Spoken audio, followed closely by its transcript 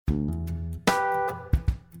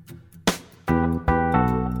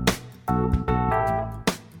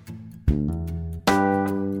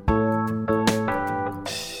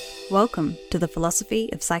Welcome to the Philosophy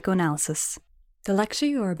of Psychoanalysis. The lecture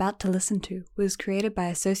you are about to listen to was created by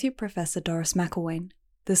Associate Professor Doris McElwain.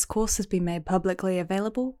 This course has been made publicly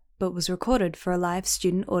available, but was recorded for a live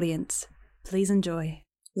student audience. Please enjoy.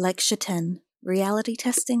 Lecture 10, Reality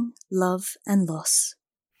Testing, Love and Loss.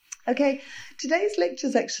 Okay, today's lecture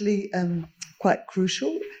is actually quite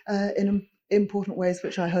crucial in important ways,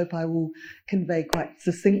 which I hope I will convey quite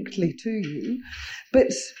succinctly to you. But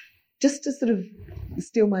just to sort of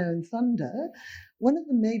steal my own thunder, one of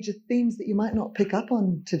the major themes that you might not pick up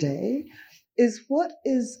on today is what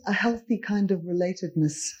is a healthy kind of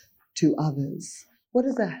relatedness to others? What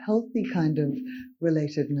is a healthy kind of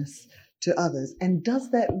relatedness to others? And does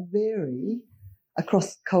that vary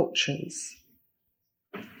across cultures?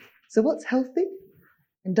 So what's healthy?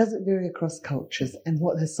 And does it vary across cultures? And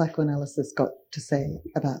what has psychoanalysis got to say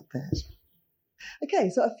about that? Okay,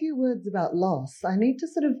 so a few words about loss. I need to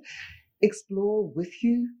sort of explore with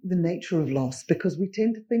you the nature of loss, because we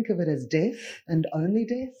tend to think of it as death and only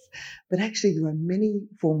death, but actually there are many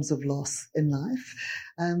forms of loss in life.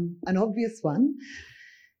 An obvious one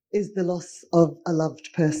is the loss of a loved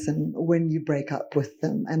person when you break up with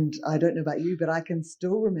them. And I don't know about you, but I can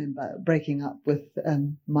still remember breaking up with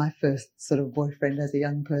my first sort of boyfriend as a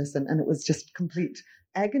young person, and it was just complete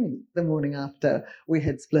agony the morning after we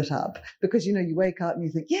had split up, because, you know, you wake up and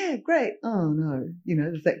you think, yeah, great. Oh, no. You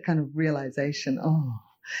know, there's that kind of realization. Oh.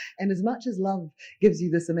 And as much as love gives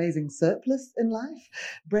you this amazing surplus in life,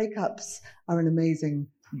 breakups are an amazing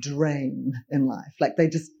drain in life. Like, they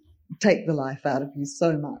just take the life out of you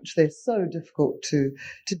so much. They're so difficult to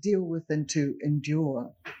deal with and to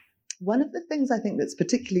endure. One of the things I think that's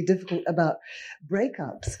particularly difficult about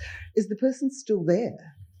breakups is the person's still there.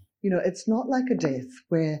 You know, it's not like a death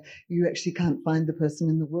where you actually can't find the person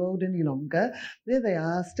in the world any longer. There they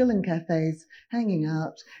are, still in cafes, hanging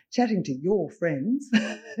out, chatting to your friends.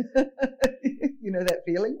 You know that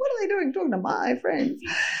feeling? What are they doing talking to my friends?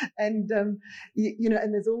 And, you know,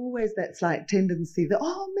 and there's always that slight tendency that,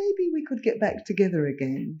 oh, maybe we could get back together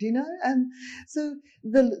again, do you know? And so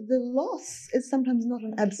the loss is sometimes not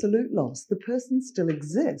an absolute loss. The person still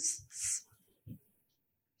exists.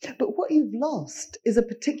 But what you've lost is a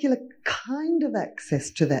particular kind of access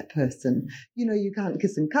to that person. You know, you can't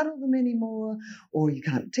kiss and cuddle them anymore, or you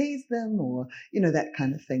can't tease them, or, you know, that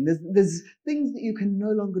kind of thing. There's things that you can no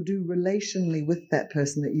longer do relationally with that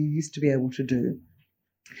person that you used to be able to do.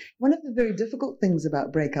 One of the very difficult things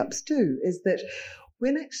about breakups too is that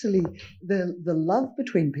when actually the love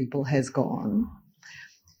between people has gone,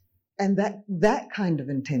 and that kind of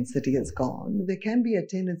intensity is gone, there can be a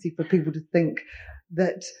tendency for people to think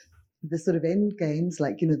that the sort of end games,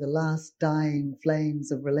 like, you know, the last dying flames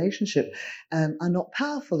of relationship, are not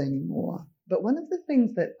powerful anymore. But one of the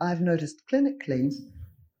things that I've noticed clinically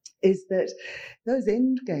is that those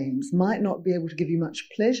end games might not be able to give you much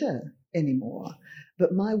pleasure anymore,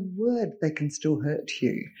 but my word, they can still hurt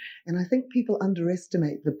you. And I think people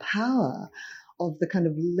underestimate the power of the kind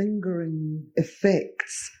of lingering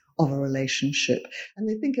effects of a relationship. And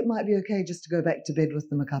they think it might be okay just to go back to bed with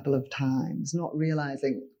them a couple of times, not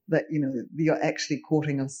realizing that, you know, you're actually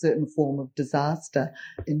courting a certain form of disaster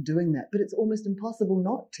in doing that. But it's almost impossible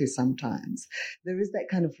not to sometimes. There is that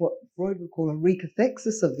kind of what Freud would call a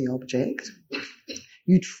recathexis of the object.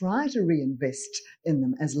 You try to reinvest in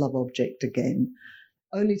them as love object again,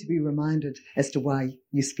 only to be reminded as to why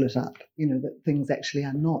you split up, you know, that things actually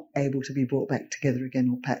are not able to be brought back together again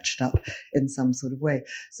or patched up in some sort of way.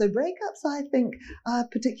 So breakups, I think, are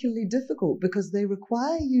particularly difficult because they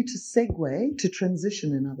require you to segue, to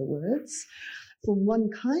transition, in other words, from one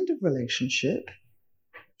kind of relationship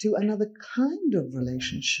to another kind of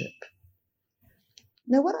relationship.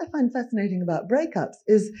 Now, what I find fascinating about breakups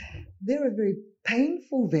is they're a very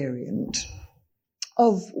painful variant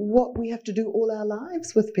of what we have to do all our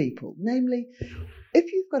lives with people. Namely,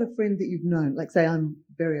 if you've got a friend that you've known, like say I'm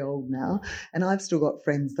very old now, and I've still got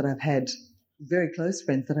friends that I've had, very close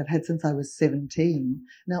friends that I've had since I was 17.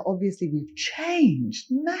 Now, obviously, we've changed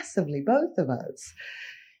massively, both of us.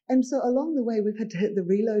 And so along the way, we've had to hit the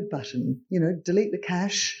reload button, you know, delete the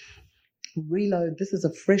cache, reload. This is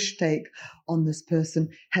a fresh take on this person.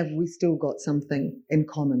 Have we still got something in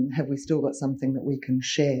common? Have we still got something that we can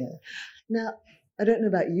share? Now, I don't know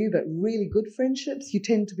about you, but really good friendships, you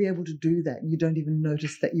tend to be able to do that. You don't even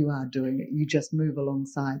notice that you are doing it. You just move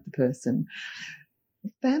alongside the person.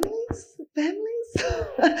 Families,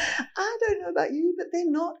 I don't know about you, but they're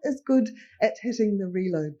not as good at hitting the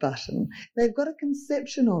reload button. They've got a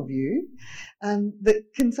conception of you that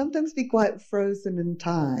can sometimes be quite frozen in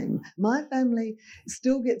time. My family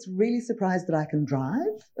still gets really surprised that I can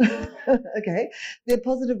drive. Okay. They're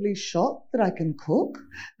positively shocked that I can cook.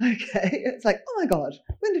 Okay. It's like, oh my God,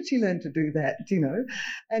 when did she learn to do that? You know?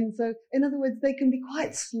 And so, in other words, they can be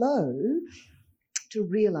quite slow to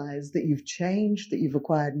realize that you've changed, that you've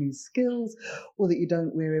acquired new skills, or that you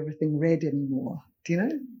don't wear everything red anymore. Do you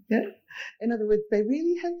know? Yeah. In other words, they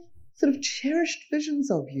really have sort of cherished visions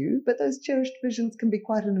of you, but those cherished visions can be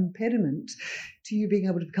quite an impediment to you being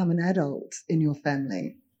able to become an adult in your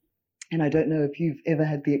family. And I don't know if you've ever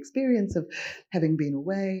had the experience of having been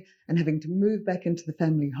away and having to move back into the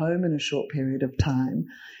family home in a short period of time.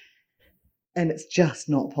 And it's just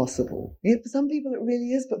not possible. Yeah, for some people it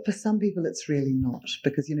really is, but for some people it's really not,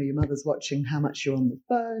 because, you know, your mother's watching how much you're on the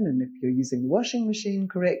phone and if you're using the washing machine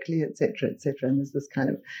correctly, etc., etc. And there's this kind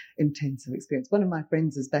of intensive experience. One of my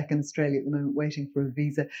friends is back in Australia at the moment waiting for a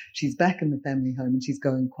visa. She's back in the family home and she's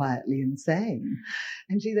going quietly insane.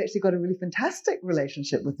 And she's actually got a really fantastic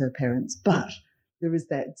relationship with her parents, but there is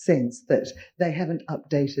that sense that they haven't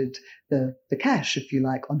updated the cache, if you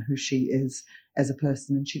like, on who she is as a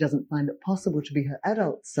person, and she doesn't find it possible to be her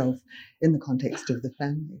adult self in the context of the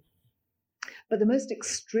family. But the most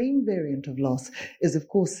extreme variant of loss is, of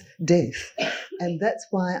course, death. And that's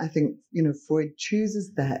why I think, you know, Freud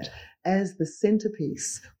chooses that as the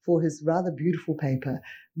centerpiece for his rather beautiful paper,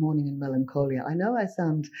 Mourning and Melancholia. I know I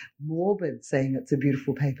sound morbid saying it's a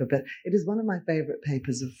beautiful paper, but it is one of my favorite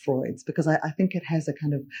papers of Freud's because I think it has a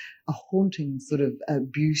kind of a haunting sort of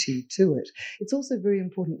beauty to it. It's also very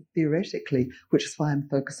important theoretically, which is why I'm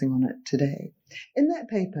focusing on it today. In that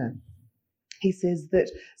paper, he says that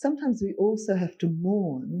sometimes we also have to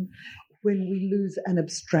mourn when we lose an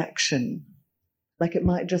abstraction, like it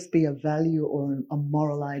might just be a value or a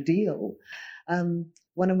moral ideal.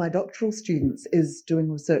 One of my doctoral students is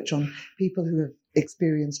doing research on people who have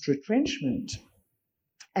experienced retrenchment.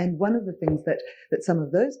 And one of the things that some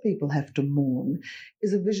of those people have to mourn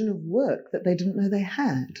is a vision of work that they didn't know they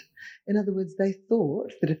had. In other words, they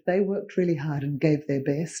thought that if they worked really hard and gave their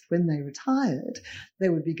best, when they retired, they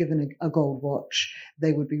would be given a gold watch,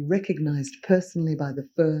 they would be recognized personally by the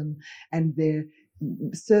firm, and their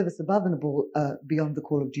service above and beyond the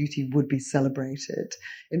call of duty would be celebrated.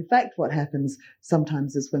 In fact, what happens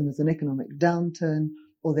sometimes is when there's an economic downturn,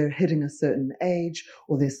 or they're hitting a certain age,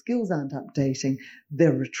 or their skills aren't updating,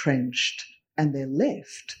 they're retrenched and they're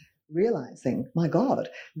left realizing, my God,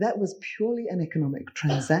 that was purely an economic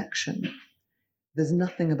transaction. There's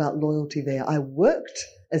nothing about loyalty there. I worked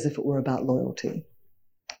as if it were about loyalty,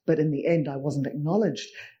 but in the end, I wasn't acknowledged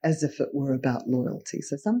as if it were about loyalty.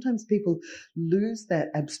 So sometimes people lose that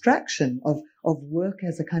abstraction of work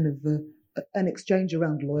as a kind of an exchange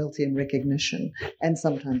around loyalty and recognition. And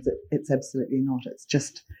sometimes it's absolutely not. It's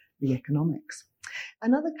just the economics.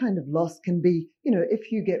 Another kind of loss can be, you know,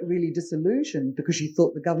 if you get really disillusioned because you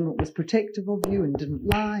thought the government was protective of you and didn't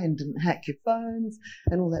lie and didn't hack your phones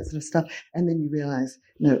and all that sort of stuff, and then you realize,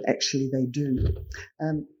 no, actually they do.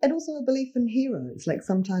 And also a belief in heroes. Like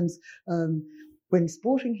sometimes when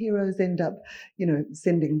sporting heroes end up, you know,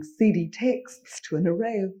 sending seedy texts to an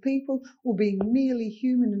array of people or being merely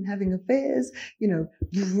human and having affairs, you know,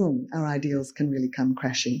 boom, our ideals can really come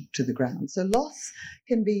crashing to the ground. So loss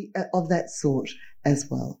can be of that sort as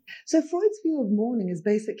well. So Freud's view of mourning is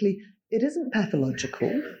basically, it isn't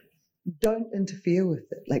pathological. Don't interfere with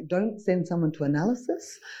it. Like, don't send someone to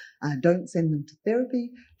analysis. Don't send them to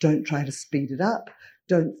therapy. Don't try to speed it up.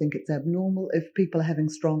 Don't think it's abnormal if people are having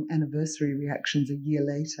strong anniversary reactions a year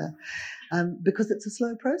later, because it's a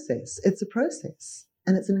slow process. It's a process,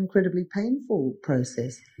 and it's an incredibly painful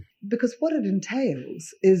process, because what it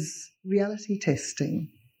entails is reality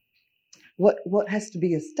testing. What has to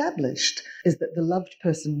be established is that the loved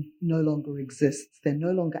person no longer exists. They're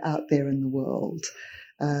no longer out there in the world.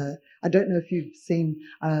 I don't know if you've seen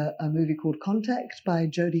a movie called Contact by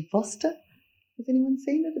Jodie Foster. Has anyone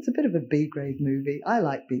seen it? It's a bit of a B-grade movie. I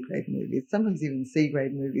like B-grade movies, sometimes even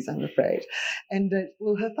C-grade movies, I'm afraid. And,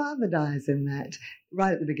 well, her father dies in that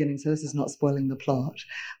right at the beginning, so this is not spoiling the plot.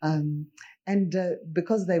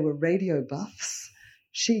 Because they were radio buffs,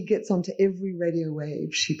 she gets onto every radio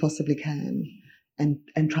wave she possibly can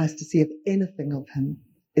and tries to see if anything of him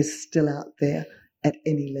is still out there at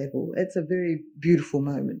any level. It's a very beautiful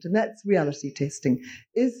moment, and that's reality testing.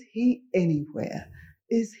 Is he anywhere?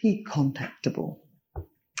 Is he contactable?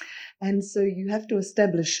 And so you have to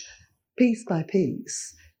establish piece by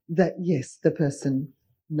piece that, yes, the person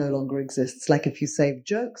no longer exists. Like if you save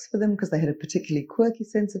jokes for them because they had a particularly quirky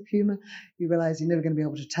sense of humor, you realize you're never going to be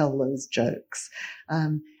able to tell those jokes.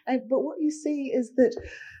 But what you see is that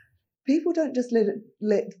people don't just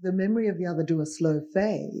let the memory of the other do a slow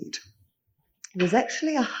fade. There's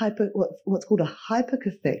actually what's called a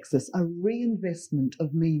hypercathexis, a reinvestment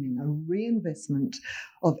of meaning, a reinvestment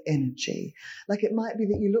of energy. Like it might be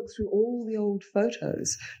that you look through all the old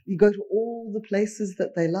photos, you go to all the places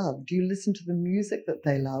that they loved, you listen to the music that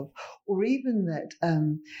they love, or even that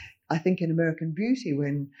I think in American Beauty,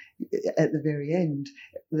 when at the very end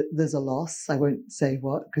there's a loss, I won't say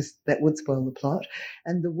what because that would spoil the plot,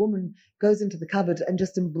 and the woman goes into the cupboard and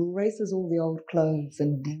just embraces all the old clothes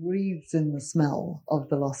and breathes in the smell of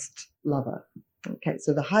the lost lover. Okay,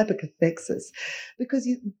 so the hypercathexis, because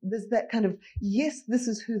there's that kind of, yes, this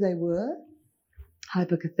is who they were,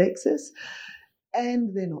 hypercathexis,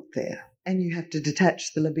 and they're not there. And you have to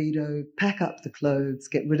detach the libido, pack up the clothes,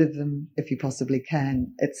 get rid of them if you possibly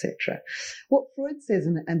can, etc. What Freud says,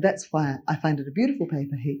 and that's why I find it a beautiful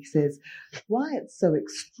paper, he says, why it's so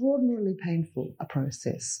extraordinarily painful a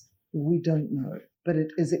process, we don't know, but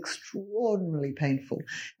it is extraordinarily painful.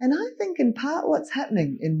 And I think in part what's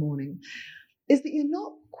happening in mourning is that you're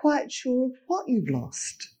not quite sure of what you've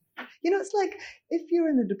lost. You know, it's like if you're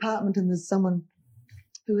in a department and there's someone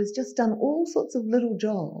who has just done all sorts of little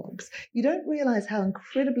jobs, you don't realize how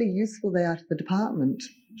incredibly useful they are to the department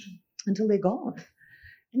until they're gone.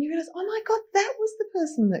 And you realize, oh my God, that was the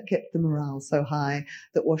person that kept the morale so high,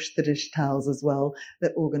 that washed the dish towels as well,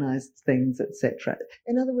 that organized things, etc.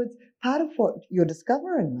 In other words, part of what you're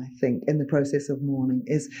discovering, I think, in the process of mourning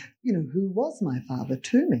is, you know, who was my father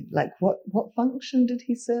to me? Like what function did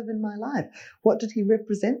he serve in my life? What did he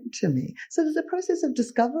represent to me? So there's a process of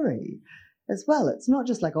discovery as well. It's not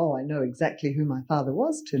just like, oh, I know exactly who my father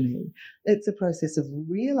was to me. It's a process of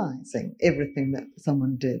realizing everything that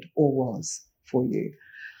someone did or was for you.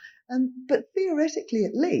 But theoretically,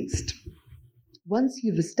 at least, once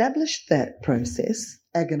you've established that process,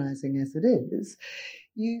 agonizing as it is,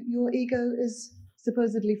 your ego is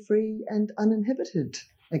supposedly free and uninhibited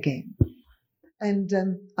again. And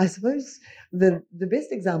I suppose the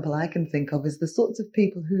best example I can think of is the sorts of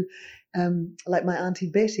people who, like my Auntie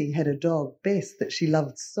Betty had a dog, Bess, that she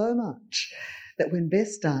loved so much that when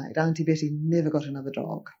Bess died, Auntie Betty never got another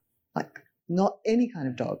dog. Like, not any kind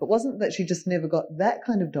of dog. It wasn't that she just never got that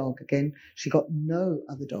kind of dog again. She got no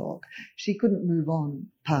other dog. She couldn't move on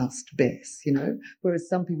past Bess, you know, whereas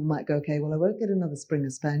some people might go, okay, well, I won't get another Springer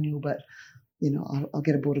Spaniel, but, you know, I'll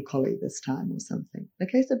get a Border Collie this time or something.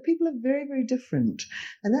 Okay, so people are very, very different.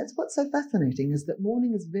 And that's what's so fascinating, is that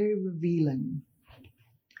mourning is very revealing.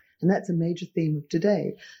 And that's a major theme of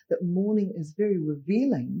today, that mourning is very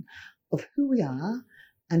revealing of who we are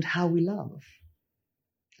and how we love.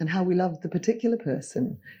 And how we love the particular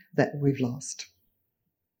person that we've lost.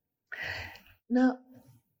 Now,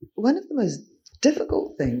 one of the most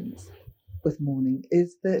difficult things with mourning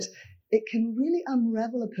is that it can really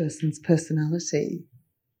unravel a person's personality.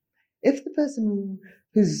 If the person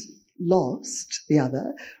who's lost the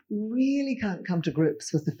other really can't come to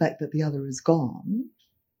grips with the fact that the other is gone,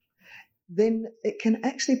 then it can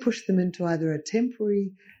actually push them into either a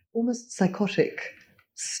temporary, almost psychotic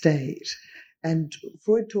state. And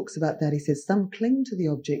Freud talks about that. He says some cling to the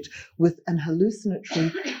object with an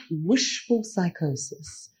hallucinatory, wishful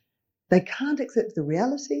psychosis. They can't accept the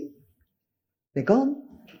reality. They're gone.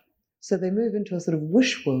 So they move into a sort of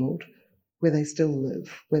wish world where they still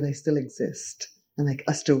live, where they still exist, and they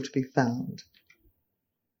are still to be found.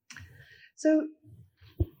 So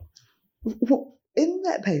in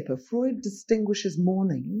that paper, Freud distinguishes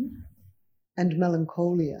mourning and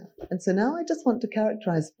melancholia. And so now I just want to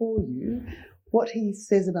characterize for you what he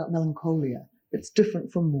says about melancholia. It's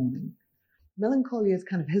different from mourning. Melancholia is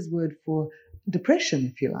kind of his word for depression,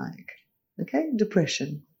 if you like. Okay,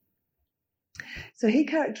 depression. So he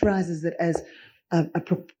characterizes it as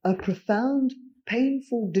a profound,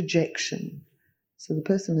 painful dejection. So the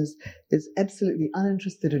person is absolutely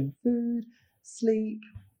uninterested in food, sleep,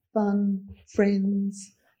 fun,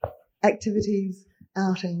 friends, activities,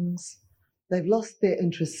 outings. They've lost their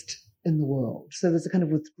interest in the world. So there's a kind of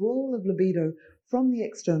withdrawal of libido from the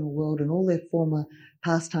external world and all their former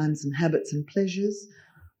pastimes and habits and pleasures,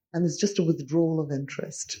 and there's just a withdrawal of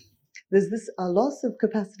interest. There's a loss of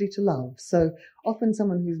capacity to love. So often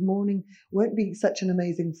someone who's mourning won't be such an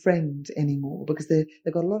amazing friend anymore because they've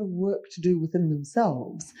got a lot of work to do within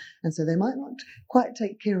themselves. And so they might not quite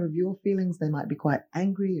take care of your feelings. They might be quite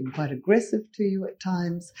angry and quite aggressive to you at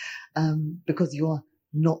times because you're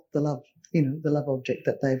not the love object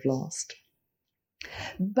that they've lost.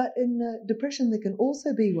 But in depression, there can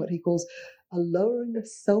also be what he calls a lowering of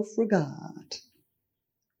self-regard.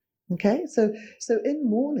 Okay, so in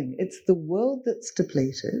mourning, it's the world that's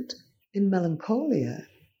depleted. In melancholia,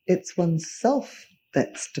 it's oneself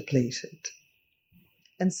that's depleted.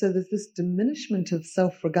 And so there's this diminishment of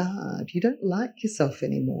self-regard. You don't like yourself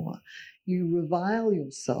anymore. You revile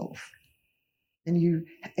yourself. And you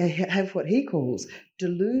have what he calls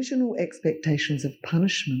delusional expectations of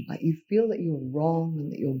punishment. Like you feel that you're wrong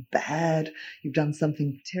and that you're bad. You've done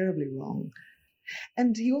something terribly wrong.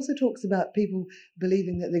 And he also talks about people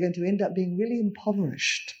believing that they're going to end up being really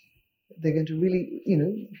impoverished. They're going to really,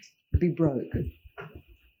 be broke.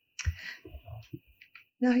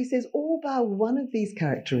 Now he says all bar one of these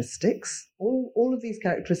characteristics, all of these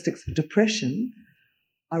characteristics of depression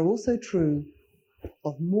are also true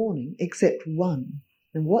of mourning, except one.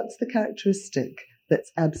 And what's the characteristic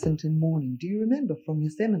that's absent in mourning? Do you remember from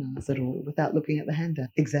your seminars at all, without looking at the handout?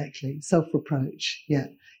 Exactly, self-reproach, yeah.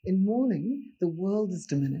 In mourning, the world is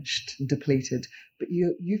diminished and depleted, but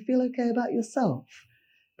you feel okay about yourself.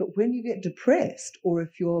 But when you get depressed, or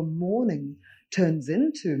if your mourning turns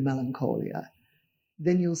into melancholia,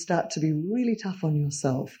 then you'll start to be really tough on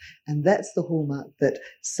yourself. And that's the hallmark that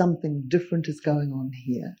something different is going on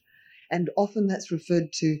here. And often that's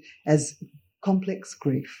referred to as complex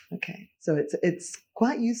grief. Okay, so it's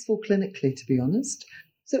quite useful clinically, to be honest.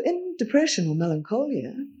 So in depression or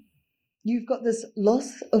melancholia, you've got this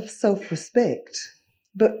loss of self-respect.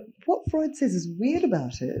 But what Freud says is weird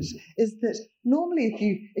about it is that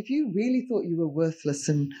normally if you really thought you were worthless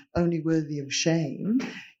and only worthy of shame,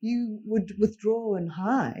 you would withdraw and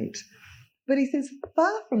hide. But he says,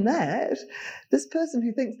 far from that, this person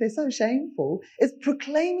who thinks they're so shameful is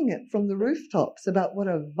proclaiming it from the rooftops about what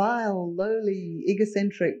a vile, lowly,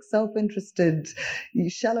 egocentric, self-interested,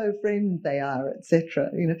 shallow friend they are, etc.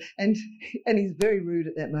 And he's very rude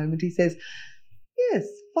at that moment. He says, yes,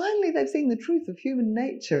 finally they've seen the truth of human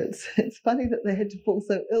nature. It's funny that they had to fall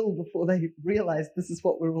so ill before they realised this is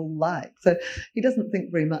what we're all like. So he doesn't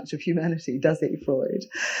think very much of humanity, does he, Freud?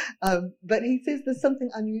 But he says there's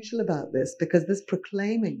something unusual about this, because this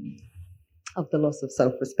proclaiming of the loss of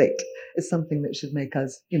self-respect is something that should make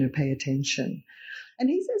us, pay attention. And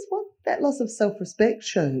he says what that loss of self-respect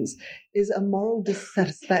shows is a moral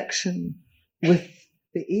dissatisfaction with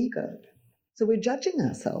the ego. So we're judging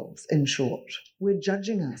ourselves, in short. We're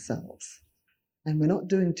judging ourselves. And we're not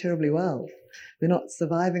doing terribly well. We're not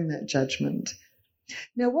surviving that judgment.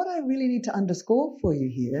 Now, what I really need to underscore for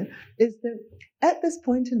you here is that at this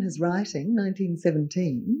point in his writing,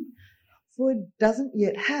 1917, Freud doesn't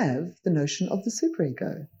yet have the notion of the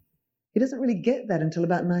superego. He doesn't really get that until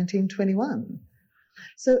about 1921.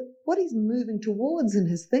 So what he's moving towards in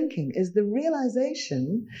his thinking is the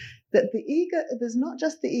realization that the ego, there's not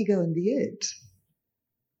just the ego and the id.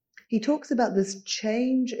 He talks about this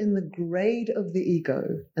change in the grade of the ego,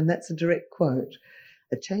 and that's a direct quote,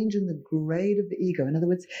 a change in the grade of the ego. In other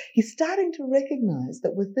words, he's starting to recognize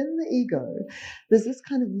that within the ego, there's this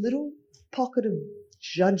kind of little pocket of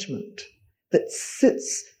judgment that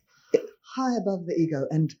sits high above the ego,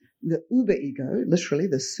 and the uber-ego, literally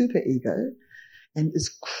the super-ego, and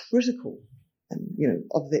is critical,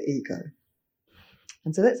 of the ego.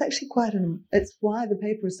 And so that's actually it's why the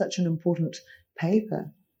paper is such an important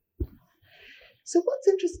paper. So what's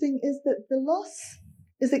interesting is that the loss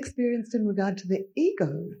is experienced in regard to the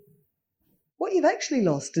ego. What you've actually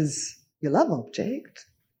lost is your love object,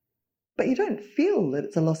 but you don't feel that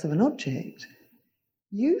it's a loss of an object.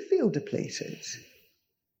 You feel depleted.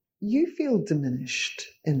 You feel diminished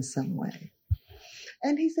in some way.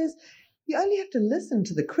 And he says, you only have to listen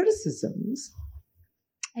to the criticisms,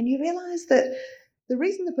 and you realize that the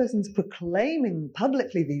reason the person's proclaiming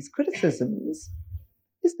publicly these criticisms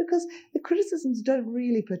is because the criticisms don't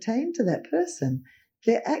really pertain to that person.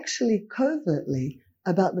 They're actually covertly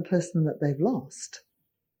about the person that they've lost.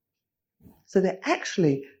 So they're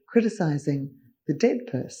actually criticizing the dead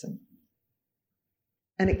person.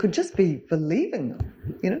 And it could just be for leaving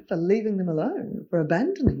them, for leaving them alone, for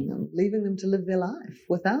abandoning them, leaving them to live their life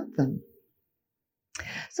without them.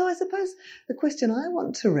 So I suppose the question I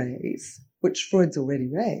want to raise, which Freud's already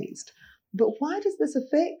raised, but why does this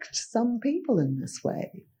affect some people in this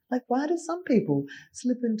way? Like, why do some people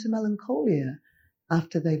slip into melancholia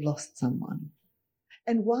after they've lost someone?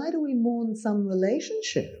 And why do we mourn some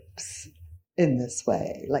relationships in this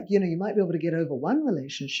way? Like, you might be able to get over one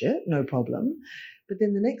relationship, no problem, but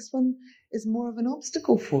then the next one is more of an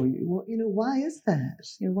obstacle for you. Well, why is that?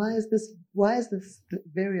 Why is this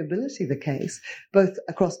variability the case, both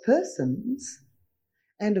across persons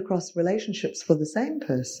and across relationships for the same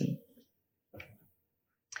person?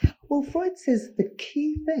 Well, Freud says the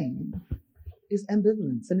key thing is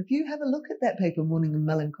ambivalence. And if you have a look at that paper, Mourning and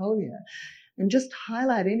Melancholia, and just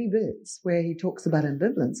highlight any bits where he talks about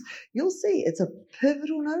ambivalence, you'll see it's a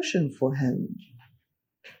pivotal notion for him.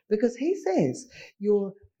 Because he says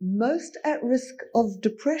you're most at risk of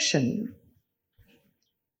depression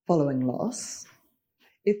following loss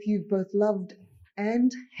if you've both loved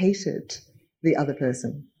and hated the other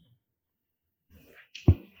person.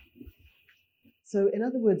 So in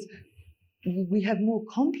other words, we have more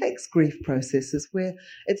complex grief processes where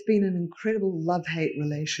it's been an incredible love-hate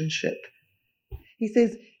relationship. He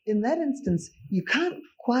says, in that instance, you can't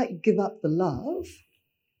quite give up the love.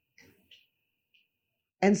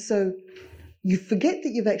 And so you forget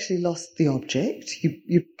that you've actually lost the object.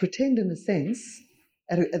 You pretend, in a sense,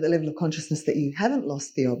 at the level of consciousness, that you haven't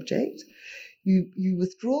lost the object. You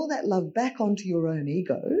withdraw that love back onto your own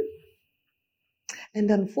ego.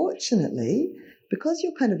 And unfortunately, because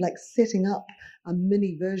you're kind of like setting up a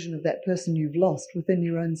mini version of that person you've lost within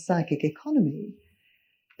your own psychic economy,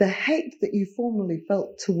 the hate that you formerly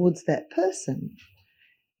felt towards that person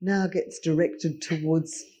now gets directed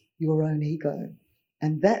towards your own ego.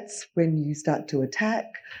 And that's when you start to attack,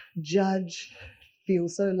 judge, feel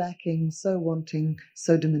so lacking, so wanting,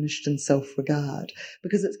 so diminished in self-regard.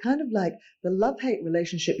 Because it's kind of like the love-hate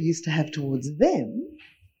relationship you used to have towards them,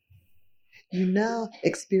 you now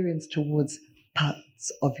experience towards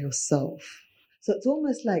parts of yourself. So it's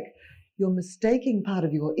almost like you're mistaking part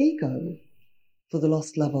of your ego for the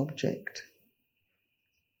lost love object.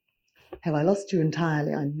 Have I lost you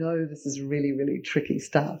entirely? I know this is really, really tricky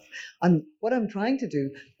stuff. What I'm trying to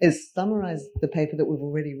do is summarize the paper that we've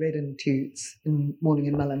already read in Mourning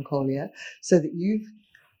and Melancholia, so that you've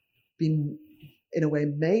been, in a way,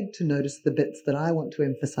 made to notice the bits that I want to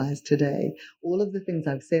emphasize today. All of the things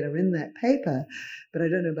I've said are in that paper, but I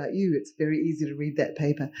don't know about you, it's very easy to read that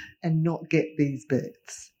paper and not get these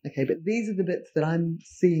bits. Okay, but these are the bits that I'm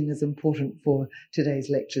seeing as important for today's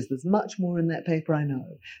lectures. There's much more in that paper, I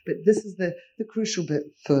know, but this is the crucial bit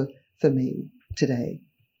for me today.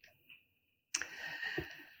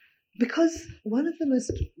 Because one of the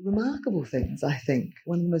most remarkable things, I think,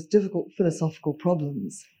 one of the most difficult philosophical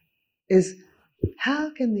problems is,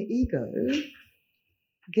 how can the ego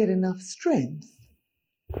get enough strength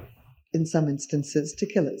in some instances to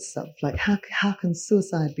kill itself? Like, how can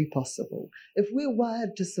suicide be possible? If we're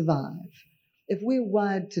wired to survive, if we're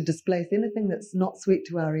wired to displace anything that's not sweet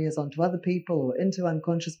to our ears onto other people or into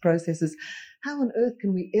unconscious processes, how on earth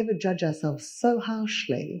can we ever judge ourselves so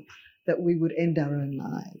harshly that we would end our own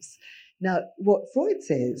lives? Now, what Freud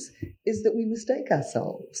says is that we mistake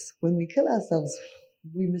ourselves. When we kill ourselves,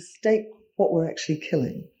 we mistake what we're actually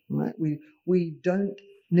killing, right? We don't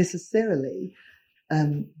necessarily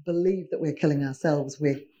believe that we're killing ourselves.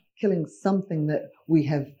 We're killing something that we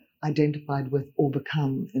have identified with or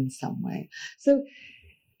become in some way. So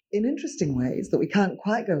in interesting ways that we can't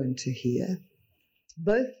quite go into here,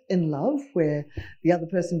 both in love, where the other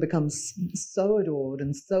person becomes so adored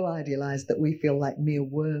and so idealized that we feel like mere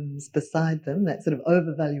worms beside them, that sort of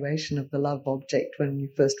overvaluation of the love object when you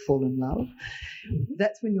first fall in love,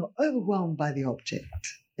 that's when you're overwhelmed by the object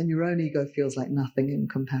and your own ego feels like nothing in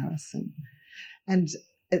comparison. And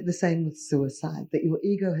the same with suicide, that your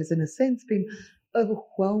ego has in a sense been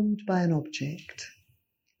overwhelmed by an object.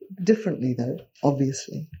 Differently though,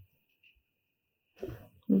 obviously.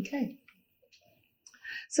 Okay.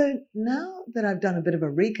 So now that I've done a bit of a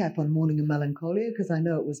recap on Mourning and Melancholia, because I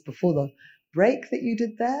know it was before the break that you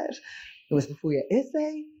did that, it was before your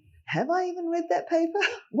essay. Have I even read that paper?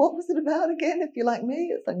 What was it about again? If you're like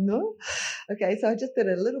me, it's like, no. Okay, so I just did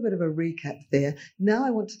a little bit of a recap there. Now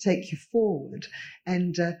I want to take you forward.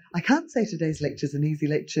 And I can't say today's lecture is an easy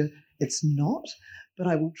lecture. It's not. But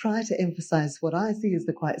I will try to emphasize what I see as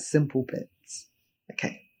the quite simple bits.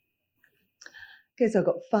 Okay. Okay, so I've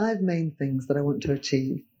got 5 main things that I want to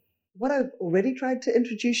achieve. What I've already tried to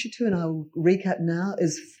introduce you to, and I'll recap now,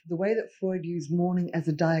 is the way that Freud used mourning as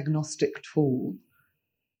a diagnostic tool.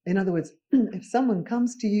 In other words, if someone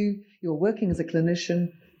comes to you, you're working as a clinician,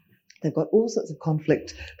 they've got all sorts of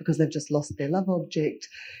conflict because they've just lost their love object,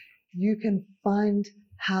 you can find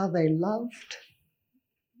how they loved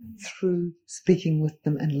through speaking with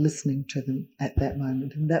them and listening to them at that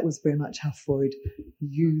moment. And that was very much how Freud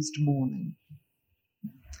used mourning.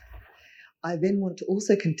 I then want to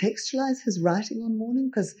also contextualize his writing on mourning,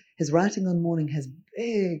 because his writing on mourning has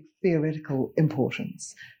big theoretical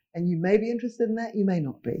importance. And you may be interested in that, you may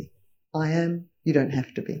not be. I am, you don't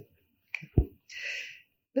have to be. Okay.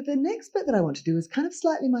 But the next bit that I want to do is kind of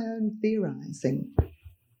slightly my own theorizing.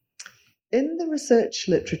 In the research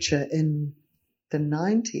literature in the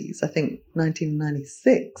 90s, I think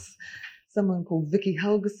 1996, someone called Vicky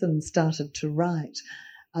Helgeson started to write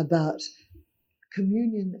about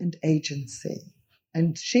communion and agency.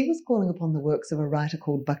 And she was calling upon the works of a writer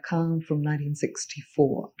called Bakan from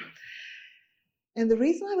 1964. And the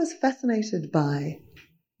reason I was fascinated by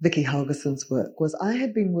Vicky Helgeson's work was I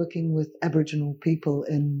had been working with Aboriginal people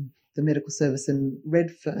in the medical service in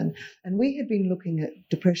Redfern, and we had been looking at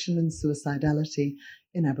depression and suicidality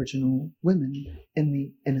in Aboriginal women in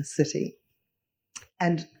the inner city.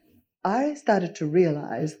 And I started to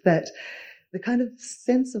realize that the kind of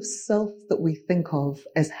sense of self that we think of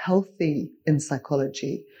as healthy in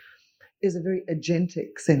psychology is a very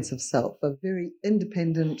agentic sense of self, a very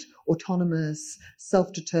independent, autonomous,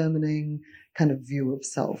 self-determining kind of view of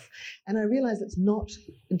self. And I realized it's not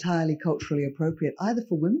entirely culturally appropriate either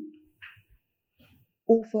for women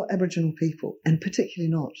or for Aboriginal people, and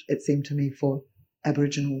particularly not, it seemed to me, for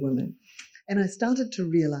Aboriginal women. And I started to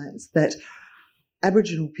realize that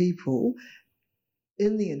Aboriginal people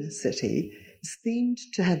in the inner city seemed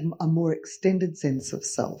to have a more extended sense of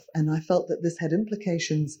self, and I felt that this had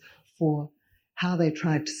implications for how they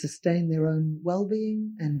tried to sustain their own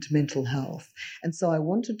well-being and mental health. And so I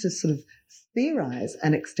wanted to sort of theorize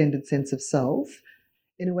an extended sense of self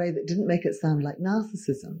in a way that didn't make it sound like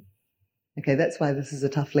narcissism. Okay, that's why this is a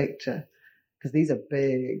tough lecture, because these are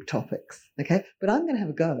big topics, okay? But I'm going to have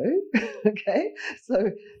a go, okay?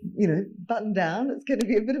 So, button down. It's going to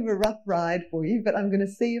be a bit of a rough ride for you, but I'm going to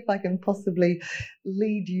see if I can possibly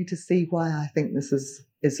lead you to see why I think this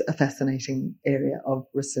is a fascinating area of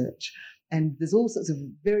research. And there's all sorts of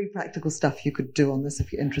very practical stuff you could do on this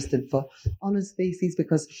if you're interested for honours theses,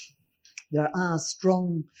 because there are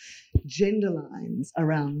strong gender lines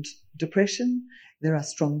around depression. There are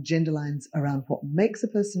strong gender lines around what makes a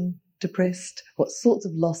person depressed, what sorts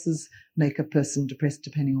of losses make a person depressed,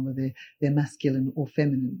 depending on whether they're masculine or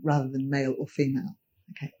feminine, rather than male or female.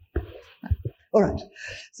 Okay. All right.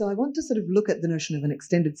 So I want to sort of look at the notion of an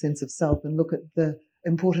extended sense of self and look at the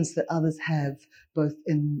importance that others have, both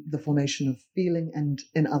in the formation of feeling and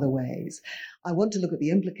in other ways. I want to look at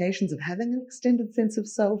the implications of having an extended sense of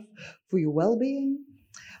self for your well-being,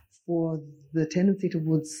 for the tendency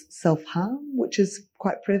towards self-harm, which is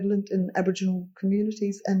quite prevalent in Aboriginal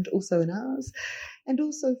communities and also in ours, and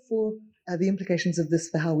also for the implications of this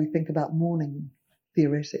for how we think about mourning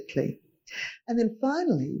theoretically. And then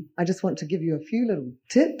finally, I just want to give you a few little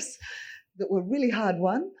tips that were really hard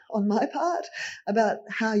won on my part about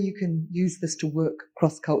how you can use this to work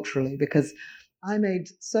cross-culturally, because I made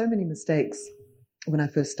so many mistakes when I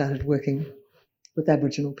first started working with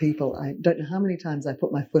Aboriginal people. I don't know how many times I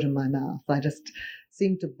put my foot in my mouth. I just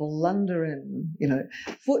seemed to blunder in,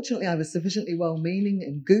 Fortunately, I was sufficiently well-meaning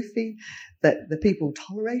and goofy that the people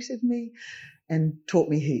tolerated me and taught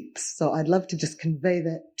me heaps. So I'd love to just convey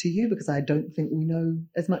that to you, because I don't think we know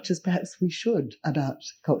as much as perhaps we should about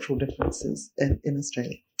cultural differences in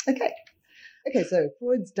Australia. Okay, so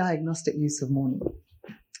Freud's diagnostic use of mourning.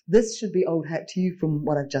 This should be old hat to you from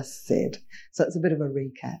what I've just said. So it's a bit of a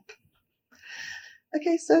recap.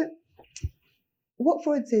 Okay, so what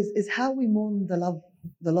Freud says is how we mourn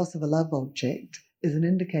the loss of a love object is an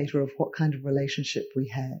indicator of what kind of relationship we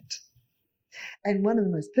had. And one of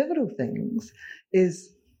the most pivotal things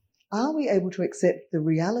is, are we able to accept the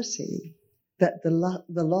reality that the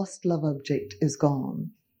lost love object is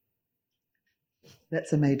gone?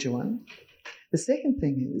 That's a major one. The second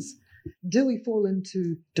thing is, do we fall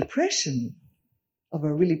into depression of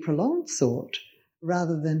a really prolonged sort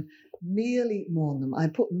rather than merely mourn them? I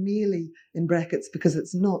put merely in brackets because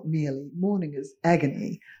it's not merely. Mourning is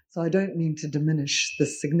agony. So I don't mean to diminish the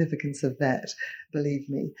significance of that, believe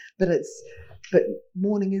me. But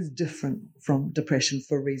mourning is different from depression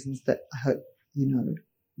for reasons that I hope you know.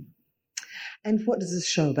 And what does this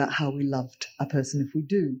show about how we loved a person if we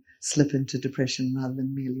do slip into depression rather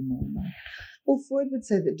than merely mourn them? Well, Freud would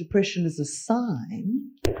say that depression is a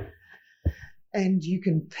sign, and you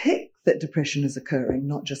can pick that depression is occurring,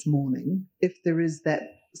 not just mourning, if there is that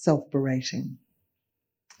self-berating.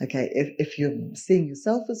 Okay, if you're seeing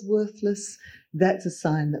yourself as worthless, that's a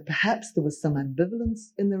sign that perhaps there was some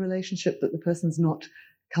ambivalence in the relationship that the person's not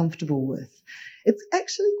comfortable with. It's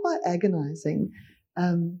actually quite agonizing.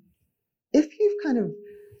 If you've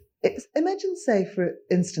imagine, say, for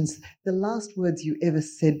instance, the last words you ever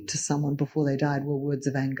said to someone before they died were words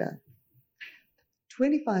of anger.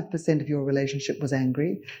 25% of your relationship was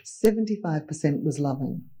angry, 75% was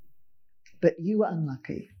loving. But you were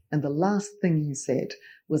unlucky, and the last thing you said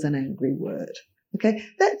was an angry word. Okay,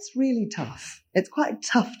 that's really tough. It's quite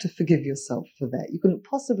tough to forgive yourself for that. You couldn't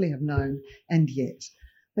possibly have known, and yet.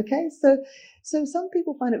 Okay, so some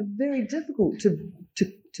people find it very difficult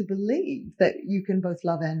to believe that you can both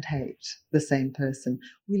love and hate the same person.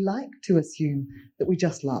 We like to assume that we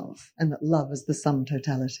just love and that love is the sum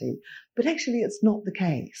totality, but actually it's not the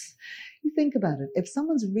case. You think about it, if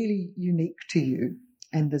someone's really unique to you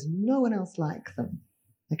and there's no one else like them,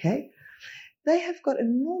 okay, they have got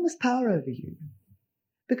enormous power over you.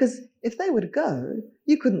 Because if they were to go,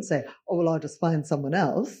 you couldn't say, oh, well, I'll just find someone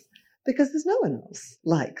else, because there's no one else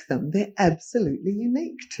like them. They're absolutely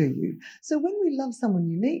unique to you. So when we love someone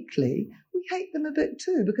uniquely, we hate them a bit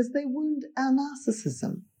too, because they wound our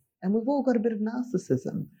narcissism. And we've all got a bit of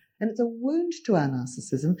narcissism. And it's a wound to our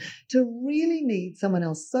narcissism to really need someone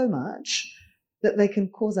else so much that they can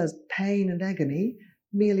cause us pain and agony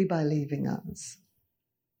merely by leaving us.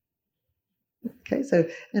 Okay, so,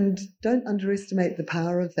 and don't underestimate the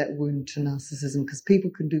power of that wound to narcissism, because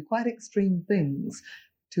people can do quite extreme things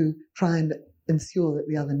to try and ensure that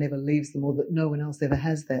the other never leaves them or that no one else ever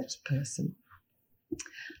has that person.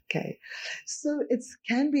 Okay, so it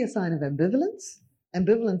can be a sign of ambivalence.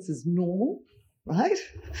 Ambivalence is normal, right?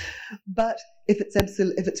 But if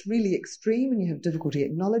it's really extreme and you have difficulty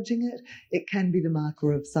acknowledging it, it can be the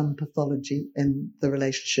marker of some pathology in the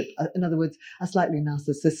relationship. In other words, a slightly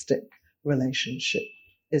narcissistic relationship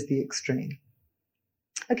is the extreme.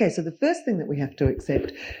 Okay, so the first thing that we have to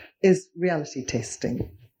accept is reality testing.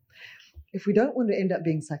 If we don't want to end up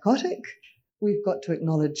being psychotic, we've got to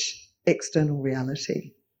acknowledge external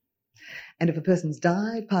reality. And if a person's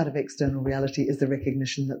died, part of external reality is the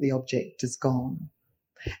recognition that the object is gone.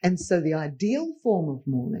 And so the ideal form of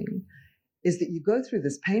mourning is that you go through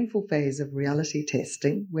this painful phase of reality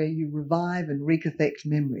testing where you revive and recathect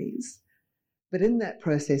memories. But in that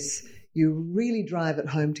process, you really drive it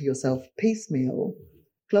home to yourself piecemeal,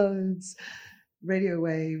 clothes, radio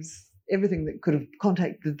waves, everything that could have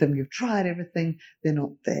contacted them. You've tried everything, they're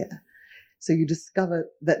not there. So you discover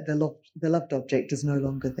that the loved object is no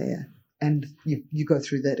longer there, and you go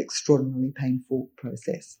through that extraordinarily painful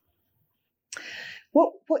process.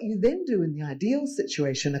 What you then do in the ideal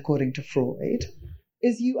situation, according to Freud,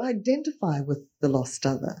 is you identify with the lost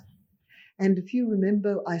other. And if you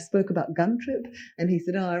remember, I spoke about Guntrip, and he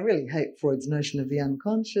said, I really hate Freud's notion of the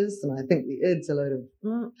unconscious, and I think the id's a load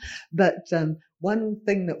of... But one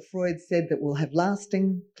thing that Freud said that will have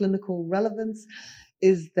lasting clinical relevance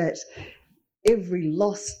is that every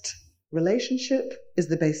lost relationship is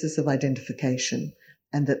the basis of identification,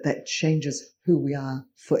 and that changes who we are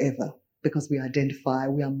forever, because we identify,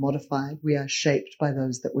 we are modified, we are shaped by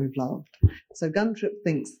those that we've loved. So Guntrip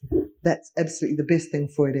thinks that's absolutely the best thing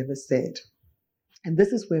Freud ever said. And this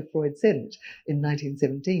is where Freud said it in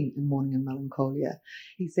 1917 in Mourning and Melancholia.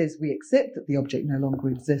 He says we accept that the object no longer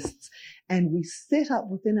exists, and we set up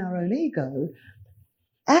within our own ego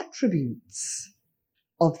attributes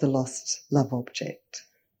of the lost love object.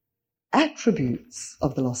 Attributes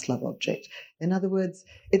of the lost love object. In other words,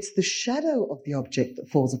 it's the shadow of the object that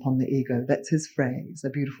falls upon the ego. That's his phrase,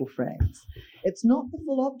 a beautiful phrase. It's not the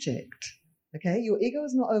full object. Okay, your ego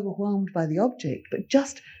is not overwhelmed by the object, but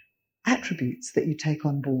just attributes that you take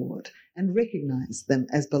on board and recognize them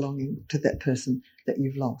as belonging to that person that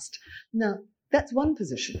you've lost. Now, that's one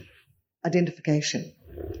position, identification.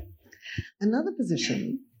 Another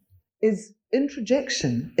position is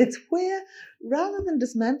introjection. It's where, rather than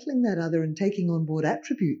dismantling that other and taking on board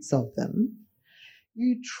attributes of them,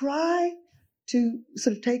 you try to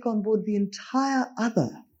sort of take on board the entire other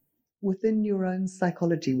within your own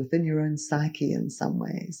psychology, within your own psyche in some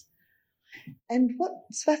ways. And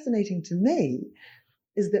what's fascinating to me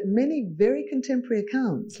is that many very contemporary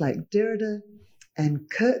accounts like Derrida and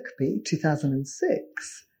Kirkby,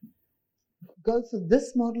 2006, go for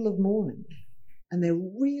this model of mourning. And they're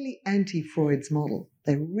really anti-Freud's model.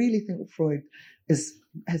 They really think Freud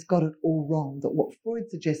has got it all wrong, that what Freud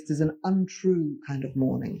suggests is an untrue kind of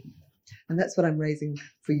mourning. And that's what I'm raising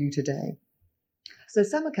for you today. So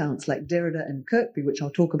some accounts like Derrida and Kirkby, which I'll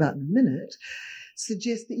talk about in a minute,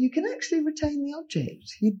 suggest that you can actually retain the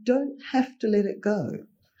object. You don't have to let it go,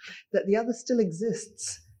 that the other still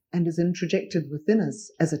exists and is introjected within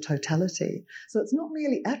us as a totality. So it's not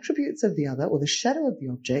merely attributes of the other or the shadow of the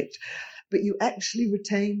object, but you actually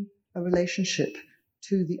retain a relationship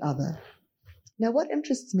to the other. Now, what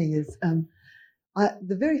interests me is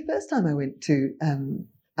the very first time I went to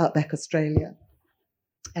Outback Australia,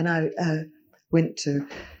 and I went to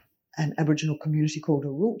an Aboriginal community called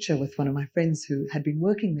Arulcha with one of my friends who had been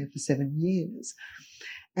working there for 7 years.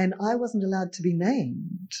 And I wasn't allowed to be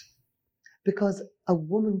named because a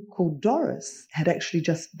woman called Doris had actually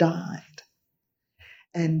just died.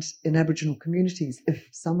 And in Aboriginal communities, if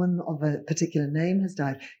someone of a particular name has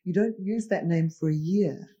died, you don't use that name for a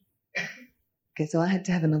year. Okay, so I had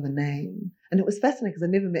to have another name. And it was fascinating because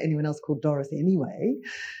I never met anyone else called Doris anyway.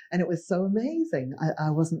 And it was so amazing. I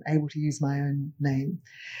wasn't able to use my own name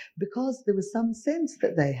because there was some sense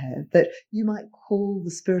that they had that you might call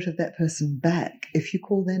the spirit of that person back if you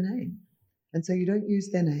call their name. And so you don't use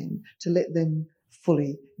their name to let them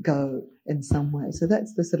fully go in some way. So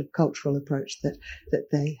that's the sort of cultural approach that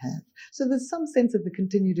they have. So there's some sense of the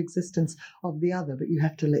continued existence of the other, but you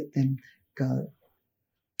have to let them go.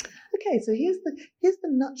 Okay, so here's the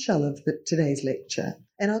nutshell of today's lecture.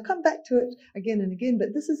 And I'll come back to it again and again,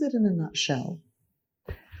 but this is it in a nutshell.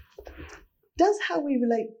 Does how we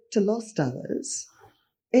relate to lost others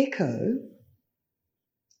echo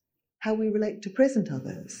how we relate to present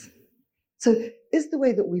others? So is the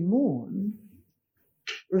way that we mourn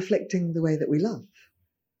reflecting the way that we love?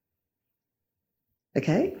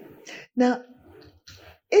 Okay? Now,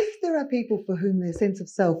 if there are people for whom their sense of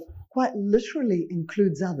self quite literally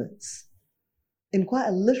includes others, in quite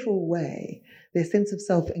a literal way, their sense of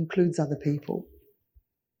self includes other people,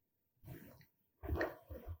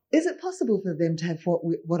 is it possible for them to have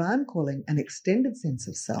what I'm calling an extended sense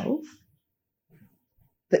of self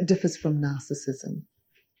that differs from narcissism?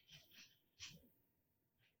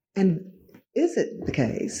 And is it the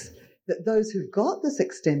case that those who've got this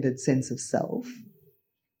extended sense of self,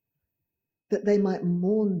 that they might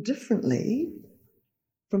mourn differently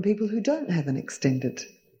from people who don't have an extended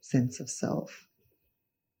sense of self?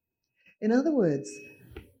 In other words,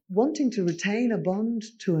 wanting to retain a bond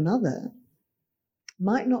to another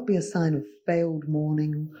might not be a sign of failed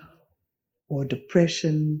mourning or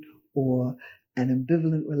depression or an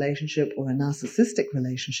ambivalent relationship or a narcissistic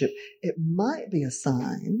relationship. It might be a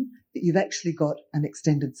sign that you've actually got an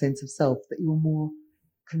extended sense of self, that you're more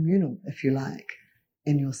communal, if you like,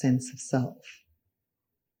 in your sense of self.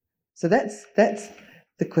 So that's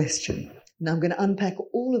the question. Now I'm going to unpack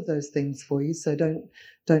all of those things for you, so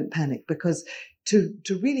don't panic, because to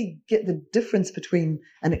really get the difference between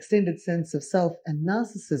an extended sense of self and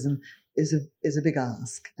narcissism is a big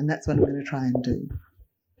ask, and that's what I'm going to try and do.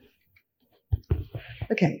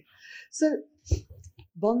 Okay, so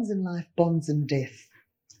bonds in life, bonds in death.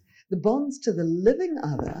 The bonds to the living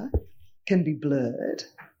other can be blurred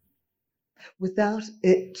without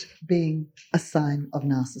it being a sign of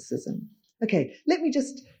narcissism. Okay, let me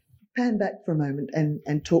just pan back for a moment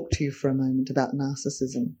and talk to you for a moment about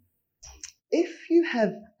narcissism. If you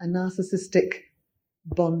have a narcissistic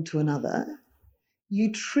bond to another,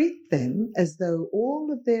 you treat them as though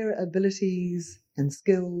all of their abilities and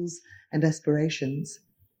skills and aspirations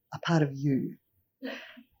are part of you.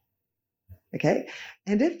 Okay?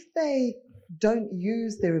 And if they don't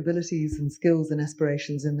use their abilities and skills and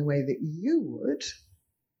aspirations in the way that you would,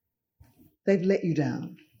 they've let you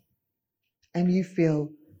down. And you feel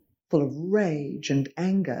full of rage and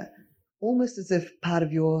anger, almost as if part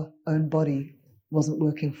of your own body wasn't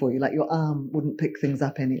working for you, like your arm wouldn't pick things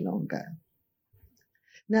up any longer.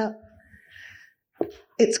 Now,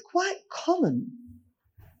 it's quite common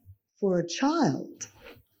for a child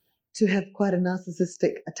to have quite a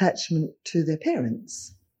narcissistic attachment to their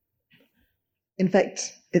parents. In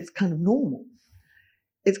fact, it's kind of normal.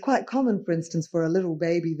 It's quite common, for instance, for a little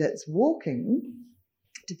baby that's walking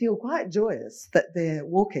to feel quite joyous that they're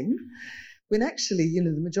walking, when actually,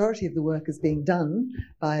 the majority of the work is being done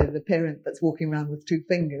by the parent that's walking around with two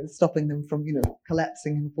fingers, stopping them from,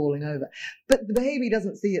 collapsing and falling over. But the baby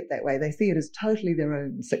doesn't see it that way. They see it as totally their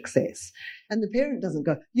own success. And the parent doesn't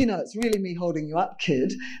go, it's really me holding you up,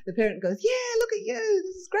 kid. The parent goes, yeah, look at you,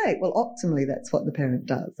 this is great. Well, optimally, that's what the parent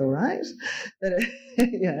does, all right?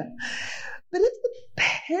 Yeah. But if the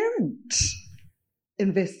parent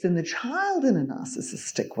invests in the child in a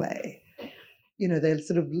narcissistic way, they're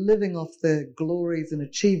sort of living off the glories and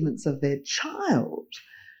achievements of their child,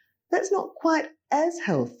 that's not quite as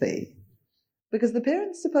healthy, because the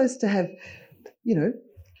parent's supposed to have,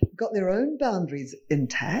 got their own boundaries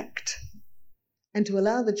intact and to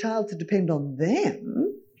allow the child to depend on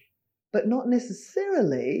them, but not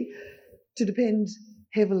necessarily to depend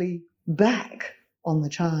heavily back on the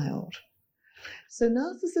child. So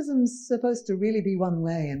narcissism's supposed to really be one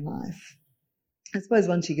way in life. I suppose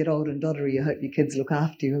once you get old and doddery, you hope your kids look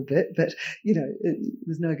after you a bit, but,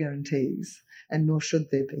 there's no guarantees, and nor should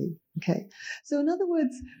there be, okay? So in other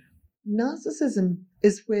words, narcissism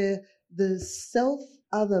is where the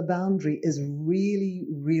self-other boundary is really,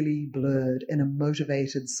 really blurred in a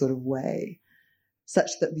motivated sort of way,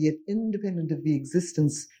 such that the independent of the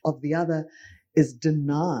existence of the other is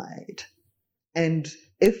denied, and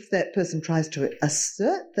if that person tries to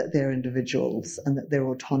assert that they're individuals and that they're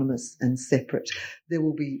autonomous and separate, there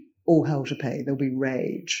will be all hell to pay. There'll be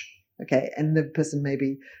rage, okay? And the person may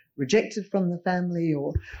be rejected from the family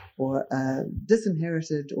or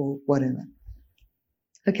disinherited or whatever.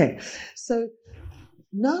 Okay, so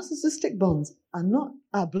narcissistic bonds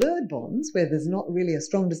are blurred bonds where there's not really a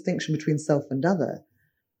strong distinction between self and other,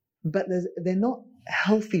 but they're not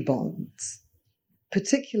healthy bonds,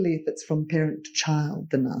 particularly if it's from parent to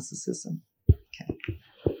child, the narcissism. Okay.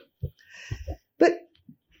 But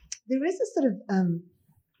there is a sort of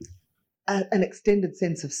an extended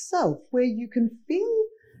sense of self where you can feel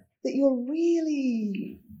that you're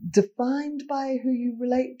really defined by who you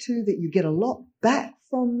relate to, that you get a lot back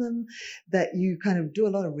from them, that you kind of do a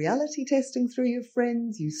lot of reality testing through your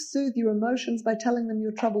friends, you soothe your emotions by telling them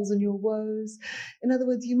your troubles and your woes. In other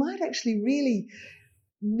words, you might actually really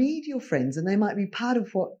need your friends and they might be part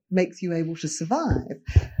of what makes you able to survive.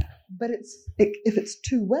 But if it's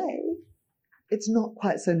two-way, it's not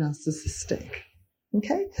quite so narcissistic.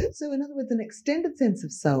 Okay? So in other words, an extended sense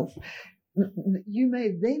of self, you may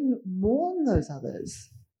then mourn those others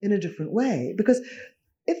in a different way, because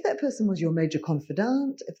if that person was your major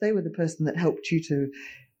confidant, if they were the person that helped you to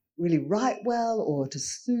really write well or to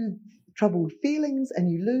soothe troubled feelings and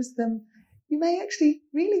you lose them, you may actually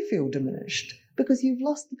really feel diminished because you've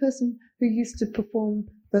lost the person who used to perform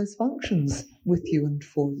those functions with you and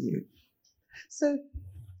for you. So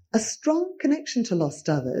a strong connection to lost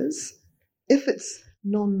others, if it's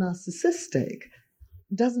non-narcissistic,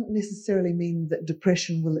 doesn't necessarily mean that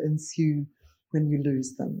depression will ensue when you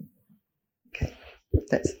lose them. Okay,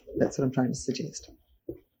 that's what I'm trying to suggest.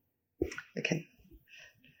 Okay.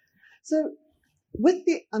 So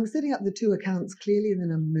I'm setting up the two accounts clearly and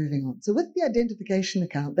then I'm moving on. So with the identification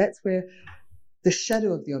account, that's where the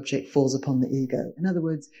shadow of the object falls upon the ego. In other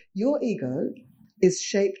words, your ego is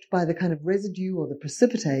shaped by the kind of residue or the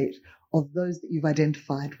precipitate of those that you've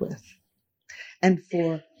identified with. And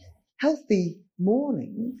for healthy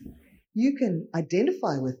mourning, you can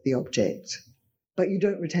identify with the object, but you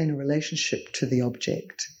don't retain a relationship to the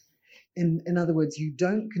object. In other words, you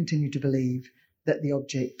don't continue to believe that the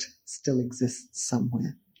object still exists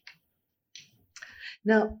somewhere.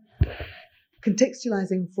 Now,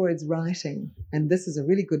 contextualizing Freud's writing, and this is a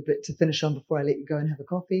really good bit to finish on before I let you go and have a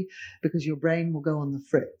coffee, because your brain will go on the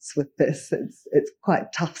fritz with this. It's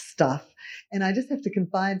quite tough stuff. And I just have to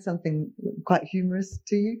confide something quite humorous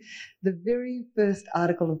to you. The very first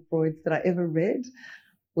article of Freud's that I ever read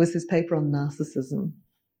was his paper on narcissism,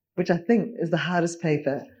 which I think is the hardest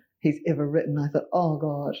paper he's ever written. I thought, oh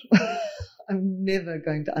God, I'm never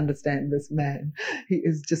going to understand this man. He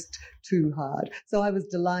is just too hard. So I was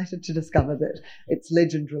delighted to discover that it's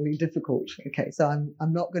legendarily difficult. Okay, so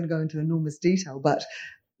I'm not going to go into enormous detail, but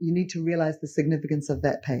you need to realize the significance of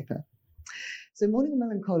that paper. So Mourning and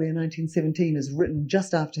Melancholy in 1917 is written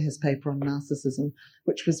just after his paper on narcissism,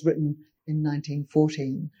 which was written in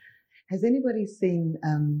 1914. Has anybody seen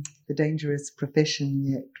The Dangerous Profession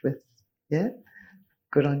yet? Yeah?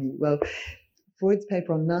 Good on you. Well, Freud's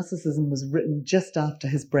paper on narcissism was written just after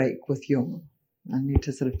his break with Jung. I need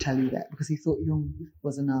to sort of tell you that because he thought Jung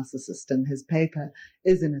was a narcissist, and his paper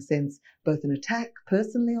is, in a sense, both an attack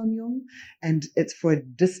personally on Jung and it's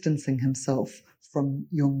Freud distancing himself from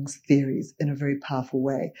Jung's theories in a very powerful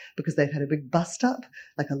way because they've had a big bust-up,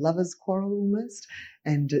 like a lover's quarrel almost,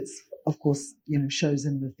 and it's, of course, shows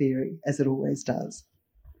in the theory, as it always does.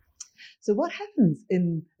 So what happens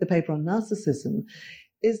in the paper on narcissism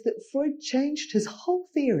is that Freud changed his whole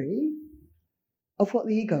theory of what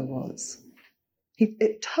the ego was.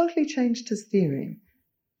 It totally changed his theory.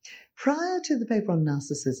 Prior to the paper on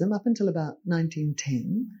narcissism, up until about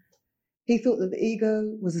 1910, he thought that the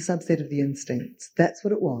ego was a subset of the instincts. That's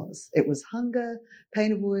what it was. It was hunger,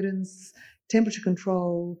 pain avoidance, temperature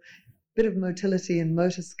control, bit of motility and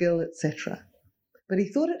motor skill, etc. But he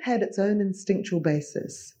thought it had its own instinctual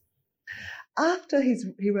basis. After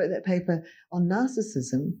he wrote that paper on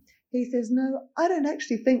narcissism, he says, no, I don't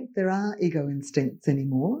actually think there are ego instincts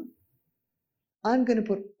anymore. I'm going to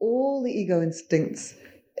put all the ego instincts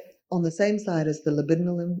on the same side as the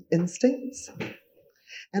libidinal instincts.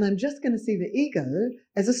 And I'm just going to see the ego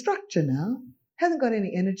as a structure now. Hasn't got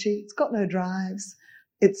any energy. It's got no drives.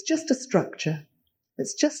 It's just a structure.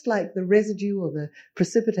 It's just like the residue or the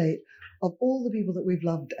precipitate of all the people that we've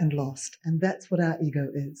loved and lost. And that's what our ego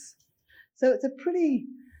is. So it's a pretty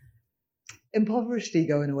impoverished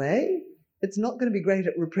ego in a way. It's not going to be great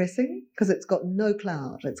at repressing because it's got no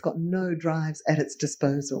clout. It's got no drives at its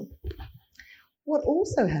disposal. What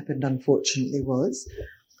also happened, unfortunately, was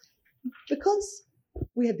because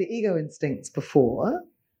we had the ego instincts before,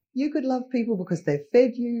 You could love people because they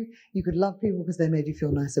fed you. You could love people because they made you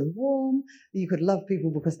feel nice and warm. You could love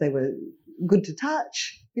people because they were good to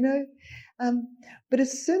touch, But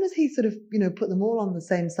as soon as he sort of, put them all on the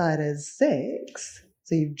same side as sex,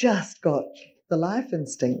 so you've just got the life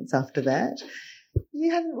instincts after that,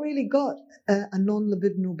 you haven't really got a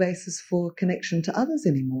non-libidinal basis for connection to others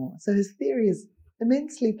anymore. So his theory is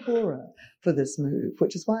immensely poorer for this move,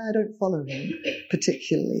 which is why I don't follow him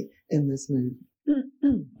particularly in this move.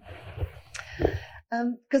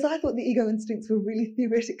 Because I thought the ego instincts were really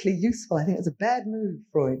theoretically useful. I think it's a bad move,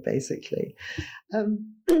 Freud, basically.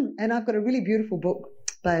 And I've got a really beautiful book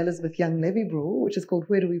by Elizabeth Young Levy-Bruhl, which is called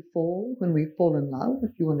Where Do We Fall When We Fall in Love,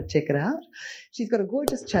 if you want to check it out. She's got a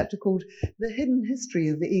gorgeous chapter called The Hidden History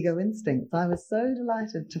of the Ego Instincts. I was so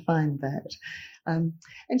delighted to find that.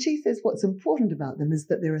 And she says what's important about them is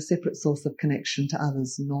that they're a separate source of connection to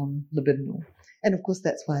others, non-libidinal. And of course,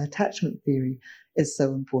 that's why attachment theory is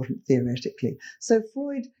so important theoretically. So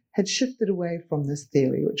Freud had shifted away from this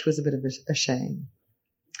theory, which was a bit of a shame.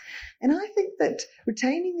 And I think that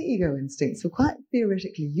retaining the ego instincts were quite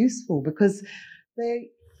theoretically useful because they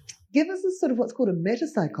give us a sort of what's called a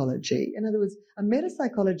metapsychology. In other words, a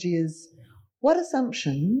metapsychology is what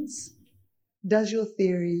assumptions does your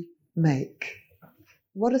theory make?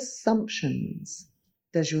 What assumptions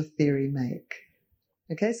does your theory make?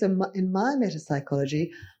 Okay, so in my metapsychology,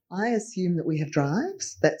 I assume that we have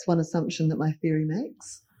drives. That's one assumption that my theory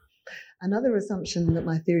makes. Another assumption that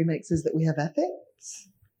my theory makes is that we have affects.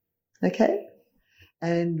 Okay?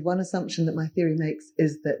 And one assumption that my theory makes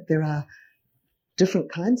is that there are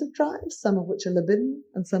different kinds of drives, some of which are libidinal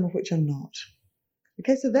and some of which are not.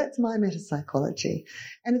 Okay, so that's my metapsychology.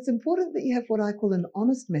 And it's important that you have what I call an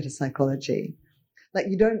honest metapsychology. Like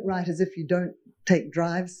you don't write as if you don't take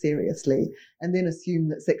drive seriously and then assume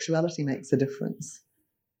that sexuality makes a difference.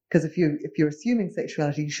 Because if you're assuming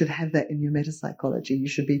sexuality, you should have that in your metapsychology. You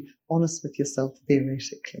should be honest with yourself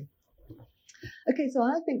theoretically. Okay, so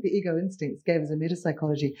I think the ego instincts gave us a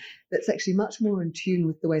metapsychology that's actually much more in tune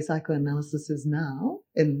with the way psychoanalysis is now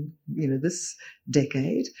in this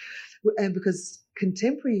decade, and because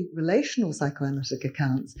contemporary relational psychoanalytic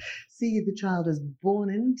accounts see the child as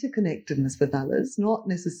born into connectedness with others, not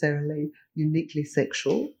necessarily uniquely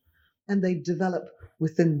sexual, and they develop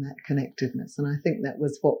within that connectedness. And I think that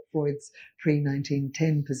was what Freud's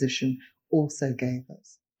pre-1910 position also gave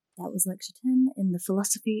us. That was Lecture 10 in the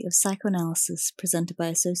Philosophy of Psychoanalysis, presented by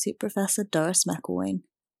Associate Professor Doris McElwain.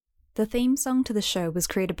 The theme song to the show was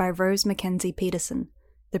created by Rose Mackenzie Peterson.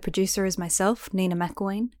 The producer is myself, Nina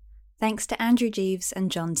McElwain. Thanks to Andrew Jeeves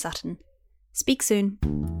and John Sutton. Speak soon.